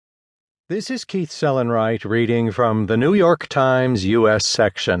This is Keith Sellenwright reading from the New York Times U.S.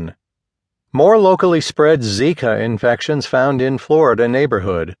 section. More locally spread Zika infections found in Florida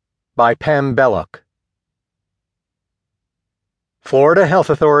neighborhood by Pam Belluck. Florida health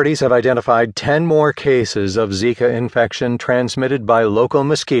authorities have identified 10 more cases of Zika infection transmitted by local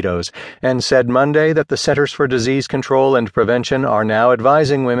mosquitoes and said Monday that the Centers for Disease Control and Prevention are now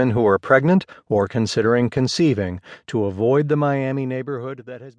advising women who are pregnant or considering conceiving to avoid the Miami neighborhood that has